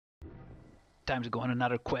time to go on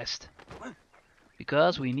another quest.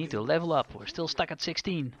 Because we need to level up. We're still stuck at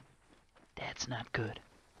 16. That's not good.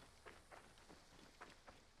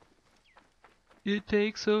 It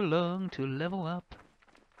takes so long to level up.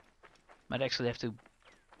 Might actually have to,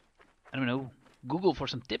 I don't know, Google for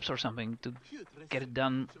some tips or something to get it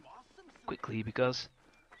done quickly, because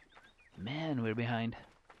man, we're behind.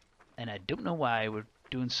 And I don't know why. We're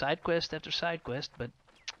doing side quest after side quest, but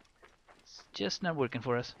it's just not working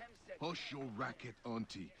for us. Hush your racket,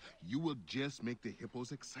 Auntie. You will just make the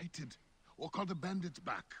hippos excited. Or call the bandits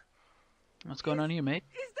back. What's going on here, mate?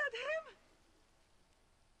 Is that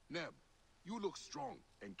him? Neb, you look strong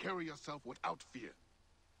and carry yourself without fear.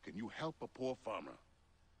 Can you help a poor farmer?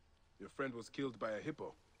 Your friend was killed by a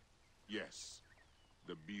hippo. Yes.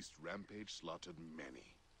 The beast rampage slaughtered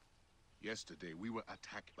many. Yesterday, we were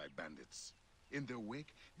attacked by bandits. In their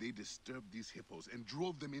wake, they disturbed these hippos and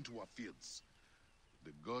drove them into our fields.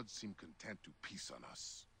 The gods seem content to peace on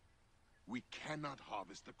us. We cannot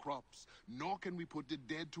harvest the crops, nor can we put the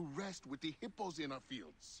dead to rest with the hippos in our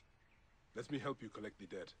fields. Let me help you collect the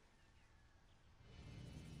dead.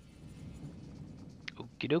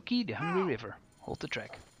 Okie dokie, the Hungry River. Hold the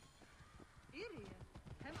track.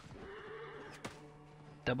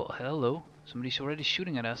 Double hello. Somebody's already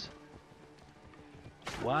shooting at us.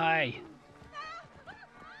 Why?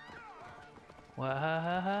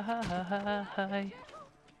 Why?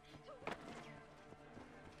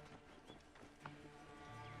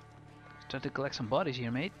 Start to collect some bodies here,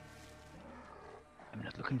 mate. I'm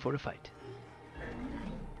not looking for a fight.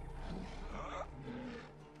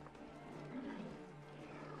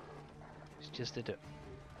 It's just at the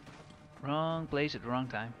wrong place at the wrong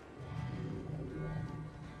time.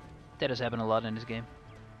 That has happened a lot in this game.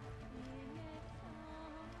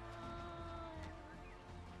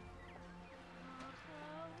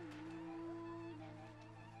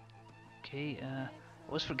 Okay, I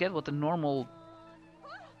always forget what the normal...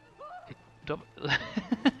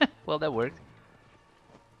 Well, that worked.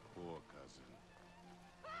 Poor cousin.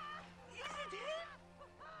 Is it him?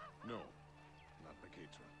 No, not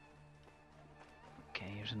Makatra.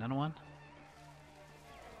 Okay, here's another one.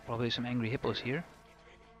 Probably some angry hippos here.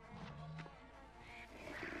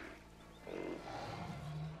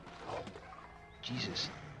 Jesus.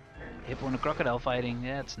 Hippo and a crocodile fighting,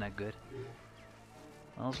 that's not good.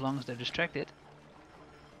 Well, as long as they're distracted.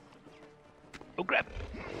 Oh crap!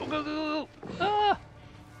 Oh, go, go, go! Ah!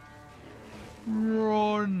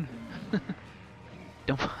 Run!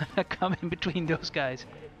 Don't wanna come in between those guys.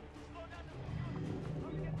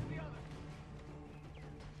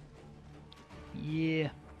 Yeah.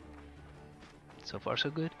 So far so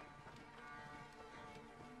good.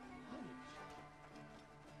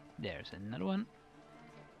 There's another one.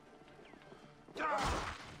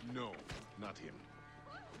 No, not him.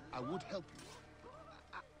 I would help you.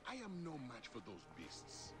 I am no match for those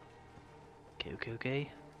beasts. Okay, okay,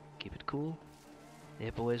 okay. Keep it cool. The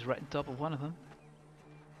hippo is right on top of one of them.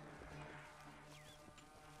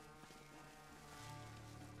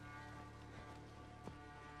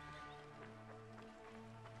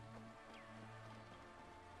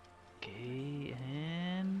 Okay,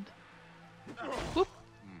 and... Whoop!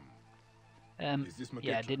 Is this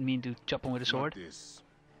yeah, I Makatra? didn't mean to chop him with a sword. Not this.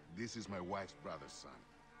 This is my wife's brother's son.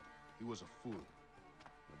 He was a fool.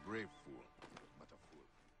 A brave fool, but a fool.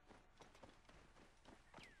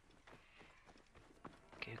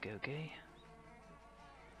 Okay, okay, okay.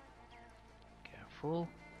 Careful.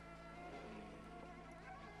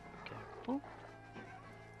 Careful.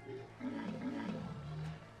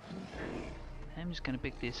 I'm just gonna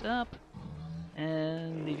pick this up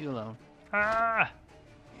and leave you alone. Ah!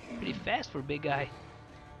 Pretty fast for a big guy.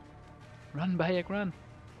 Run, Bayek, run.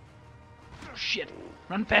 Oh, shit.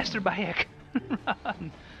 Run faster, Bayek.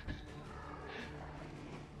 Run.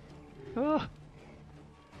 Oh.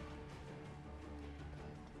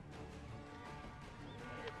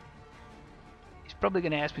 He's probably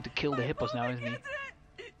gonna ask me to kill the hippos now, isn't he?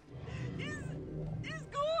 He's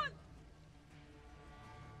gone.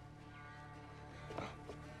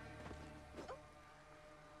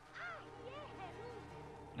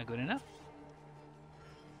 Not good enough?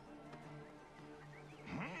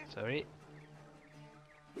 Sorry.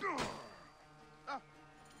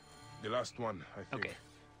 The last one, I think. Okay.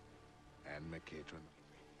 And Makatra.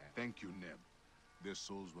 Thank you, Neb. Their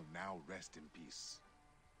souls will now rest in peace.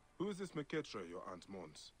 Who is this Makatra your aunt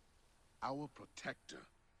mourns? Our protector.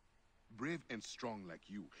 Brave and strong like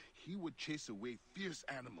you, he would chase away fierce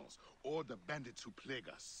animals or the bandits who plague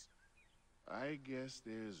us. I guess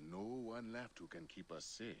there's no one left who can keep us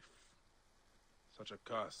safe. Such a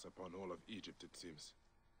curse upon all of Egypt, it seems.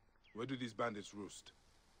 Where do these bandits roost?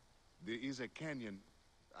 There is a canyon.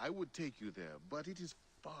 I would take you there, but it is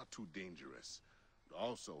far too dangerous.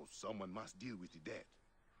 Also, someone must deal with the dead.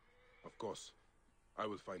 Of course. I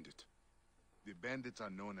will find it. The bandits are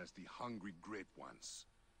known as the Hungry Great Ones.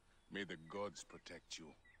 May the gods protect you.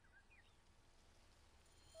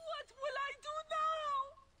 What will I do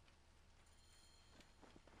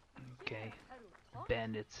now? Okay.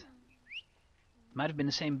 Bandits. Might have been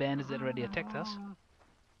the same bandits that already attacked us.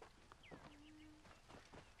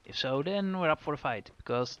 If so, then we're up for a fight,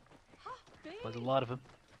 because there's a lot of them.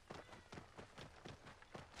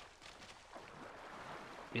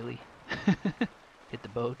 Really? Hit the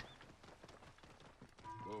boat.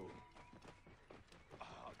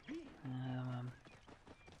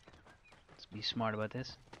 Let's be smart about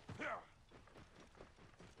this.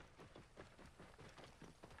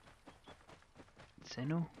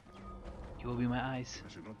 Senu, you will be my eyes. I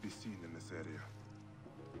should not be seen in this area.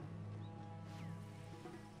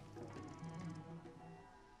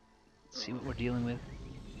 Let's see what we're dealing with.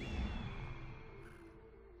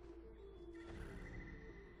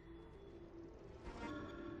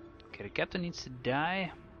 Okay, the captain needs to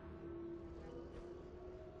die.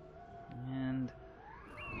 And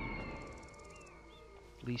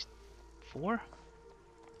at least 4?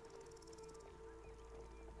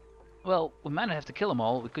 Well, we might not have to kill them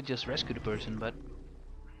all. We could just rescue the person, but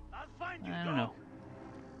I don't know.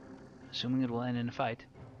 Assuming it will end in a fight.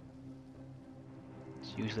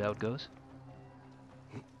 It's usually how it goes.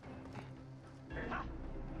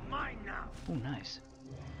 Mine now. Oh, nice.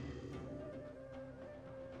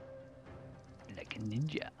 Like a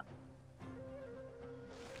ninja.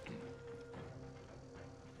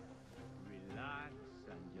 Relax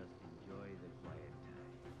and just enjoy the quiet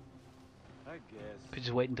time. I guess. Could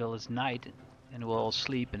just wait until it's night and we'll all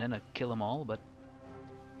sleep and then I kill them all, but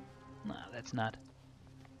nah, that's not.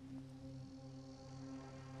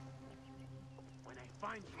 When I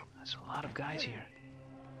find you. There's a lot of guys here.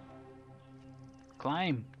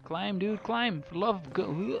 Climb, climb, dude, climb! For love of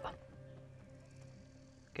God.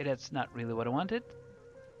 Okay, that's not really what I wanted.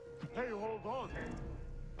 Hey, hold on.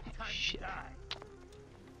 Shit.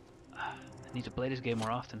 I need to play this game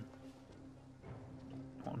more often.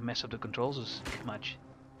 I won't mess up the controls as much.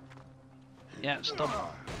 Yeah,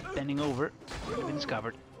 stop bending over. I've been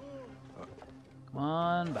discovered. Come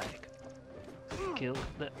on, back. Kill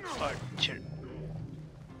the archer.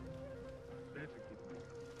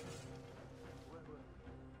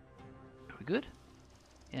 Are we good?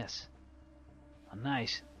 Yes. Oh,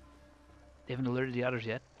 nice. They haven't alerted the others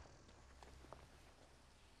yet.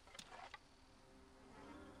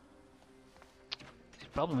 The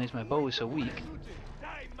problem is my bow is so weak.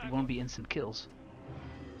 It won't be instant kills.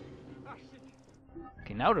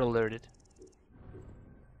 Okay, now they're alerted.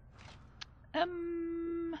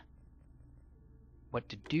 What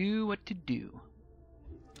to do, what to do.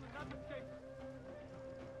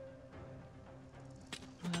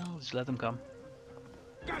 Well, just let them come.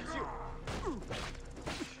 Got you.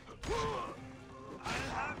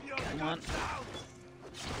 Come on.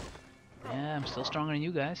 Yeah, I'm still stronger than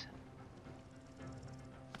you guys.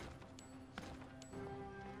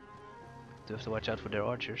 Do have to watch out for their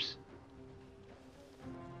archers.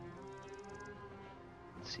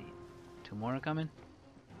 Let's see. 2 more are coming.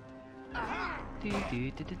 The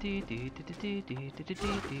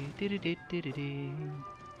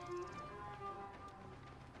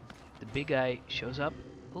big guy shows up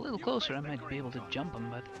a little closer. I might be able to jump him,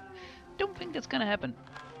 but don't think that's gonna happen.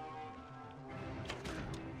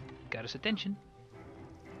 Got his attention.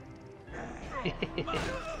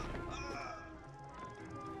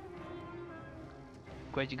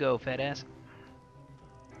 Where'd you go, fat ass?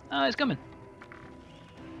 Oh, he's coming.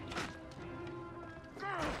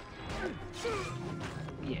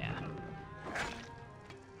 Yeah.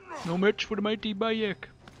 No match for the mighty Bayek.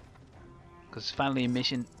 Because it's finally a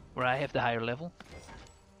mission where I have the higher level.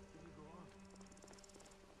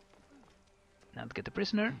 Now to get the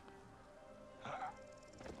prisoner.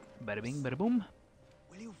 Bada bing, bada boom.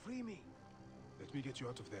 Will you free me? Let me get you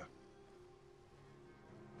out of there.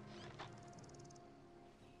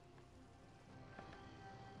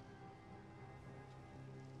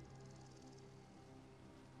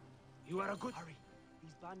 You are a good. Hurry.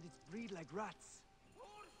 These bandits breed like rats.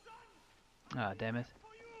 Ah, damn it.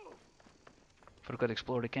 Forgot to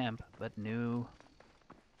explore the camp, but no.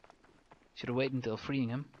 Should have waited until freeing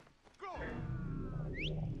him.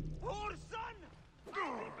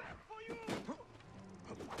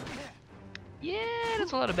 Yeah,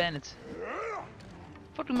 that's a lot of bandits.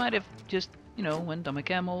 Thought we might have just, you know, went on my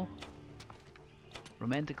camel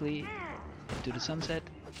romantically into the sunset.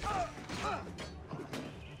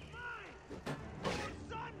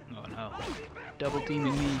 Oh double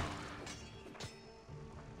teaming me.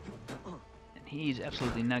 And he's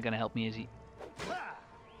absolutely not gonna help me, is he?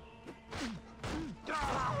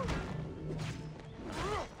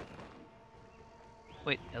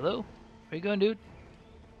 Wait, hello? Where you going, dude?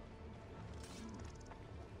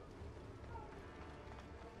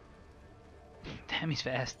 Damn, he's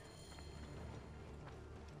fast.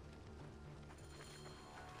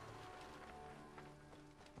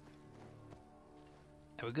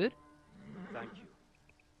 Are we good? Thank you.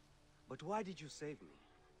 But why did you save me?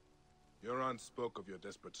 Your aunt spoke of your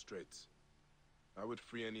desperate straits. I would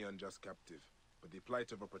free any unjust captive, but the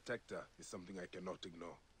plight of a protector is something I cannot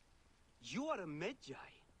ignore. You are a Medjay.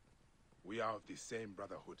 We are of the same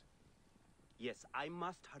brotherhood. Yes, I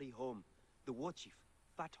must hurry home. The war chief,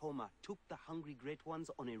 Fat Homer, took the hungry great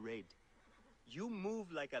ones on a raid. You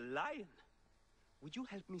move like a lion. Would you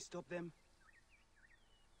help me stop them?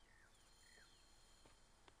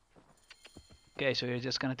 Okay, so you're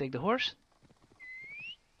just gonna take the horse?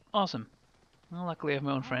 Awesome. Well, luckily I have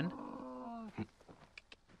my own friend.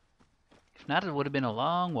 If not, it would have been a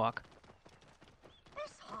long walk.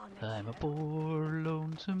 I'm a poor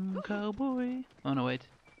lonesome cowboy. Oh no, wait.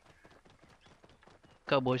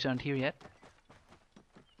 Cowboys aren't here yet.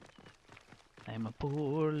 I'm a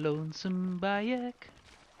poor lonesome Bayek.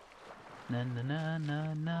 Na na na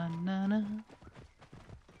na na na na.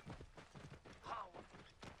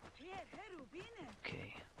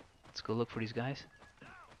 Okay, let's go look for these guys.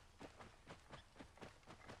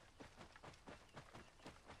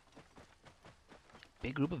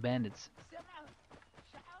 Big group of bandits.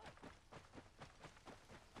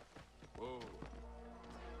 Whoa.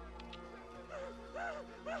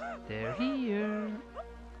 They're here.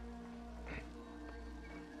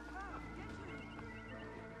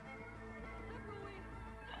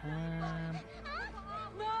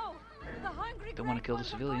 No! The hungry Don't want to kill the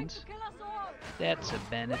great ones are trying civilians. to kill us all. That's a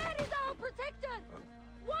bandit. Where is our protector?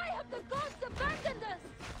 Why have the gods abandoned us?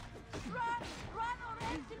 Run! Run or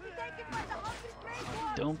else you'll be taken by the hungry great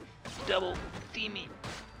ones! Don't double team me.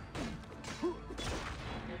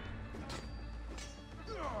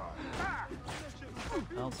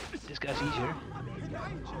 Well, this guy's easier.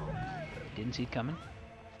 Didn't see it coming.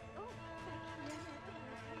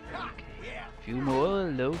 Okay. Few more,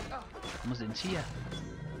 low. Almost didn't see ya.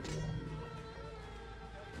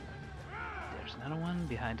 There's another one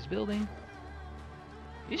behind this building.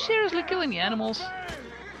 You seriously killing the animals?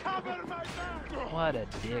 What a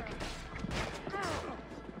dick.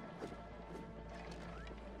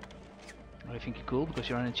 Oh, I think you're cool because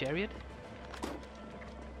you're on a chariot?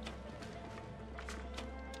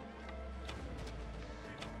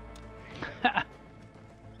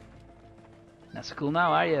 Not so cool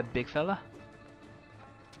now, are you, big fella?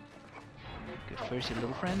 Good first, your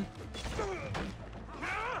little friend.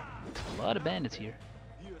 A lot of bandits here.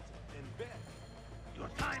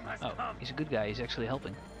 Oh, he's a good guy. He's actually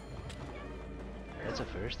helping. That's a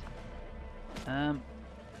first. Come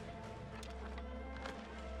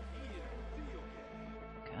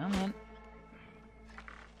on.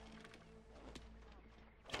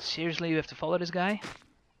 Seriously, you have to follow this guy?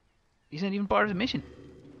 He's not even part of the mission.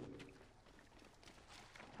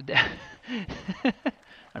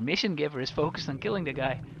 Our mission giver is focused on killing the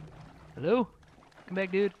guy. Hello? Come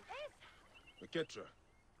back, dude. Maketra,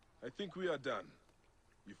 I think we are done.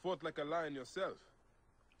 You fought like a lion yourself.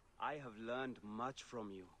 I have learned much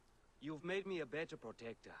from you. You've made me a better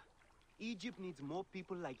protector. Egypt needs more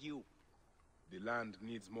people like you. The land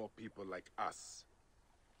needs more people like us.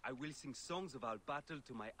 I will sing songs of our battle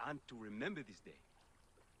to my aunt to remember this day.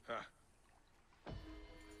 Ha!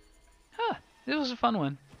 Huh, this was a fun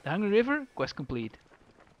one. The Hungry River, quest complete.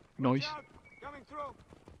 Nice. Coming through.